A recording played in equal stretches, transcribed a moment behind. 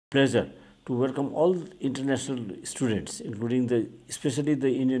pleasure to welcome all international students, including especially the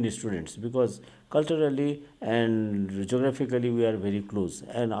Indian students, because culturally and geographically we are very close,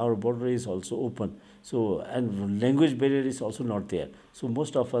 and our border is also open. So, and language barrier is also not there. So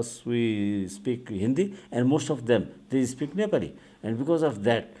most of us, we speak Hindi, and most of them, they speak Nepali, and because of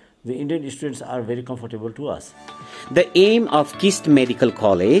that, the Indian students are very comfortable to us. The aim of KIST Medical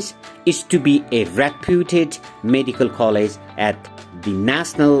College is to be a reputed medical college at the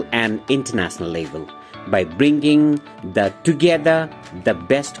national and international level by bringing together the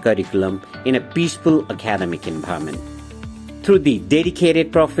best curriculum in a peaceful academic environment through the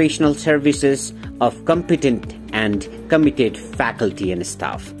dedicated professional services of competent and committed faculty and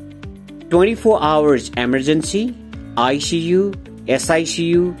staff. 24 hours emergency, ICU,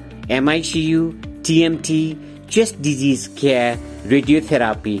 SICU, MICU, TMT, chest disease care,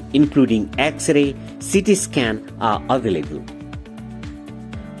 radiotherapy, including X-ray, CT scan are available.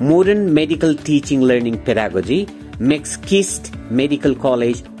 Modern medical teaching learning pedagogy makes KIST Medical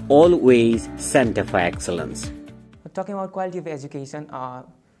College always center for excellence. Talking about quality of education,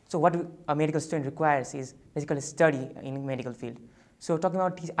 so what a medical student requires is basically study in medical field. So talking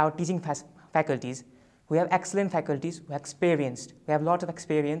about our teaching faculties, we have excellent faculties who are experienced. We have lots of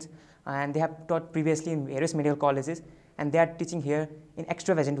experience, and they have taught previously in various medical colleges, and they are teaching here in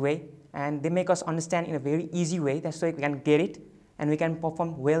extravagant way, and they make us understand in a very easy way. That's why we can get it, and we can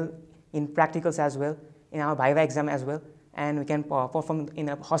perform well in practicals as well, in our Viva exam as well, and we can perform in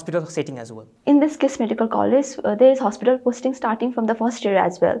a hospital setting as well. In this KIST Medical College, there is hospital posting starting from the first year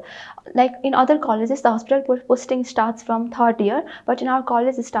as well. Like in other colleges, the hospital posting starts from third year, but in our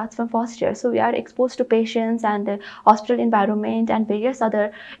college it starts from first year. So we are exposed to patients and the hospital environment and various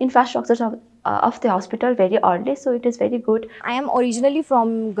other infrastructures of the hospital very early, so it is very good. I am originally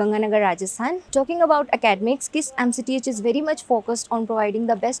from Ganganagar, Rajasthan. Talking about academics, KIST MCTH is very much focused on providing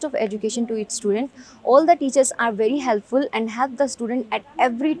the best of education to its student. All the teachers are very helpful and help the student at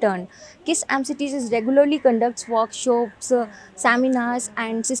every turn. KIST MCTH regularly conducts workshops, seminars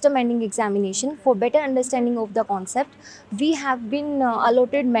and system ending examination for better understanding of the concept. We have been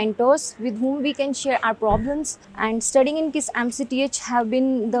allotted mentors with whom we can share our problems, and studying in KIST MCTH have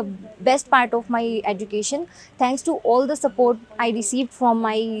been the best part of my education, thanks to all the support I received from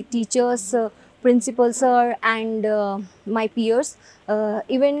my teachers, principal sir and my peers.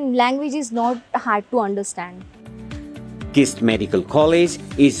 Even language is not hard to understand. KIST Medical College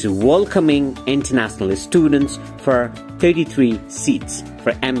is welcoming international students for 33 seats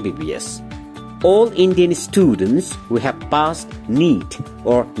for MBBS. All Indian students who have passed NEET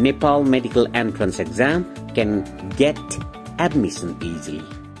or Nepal Medical Entrance Exam can get admission easily.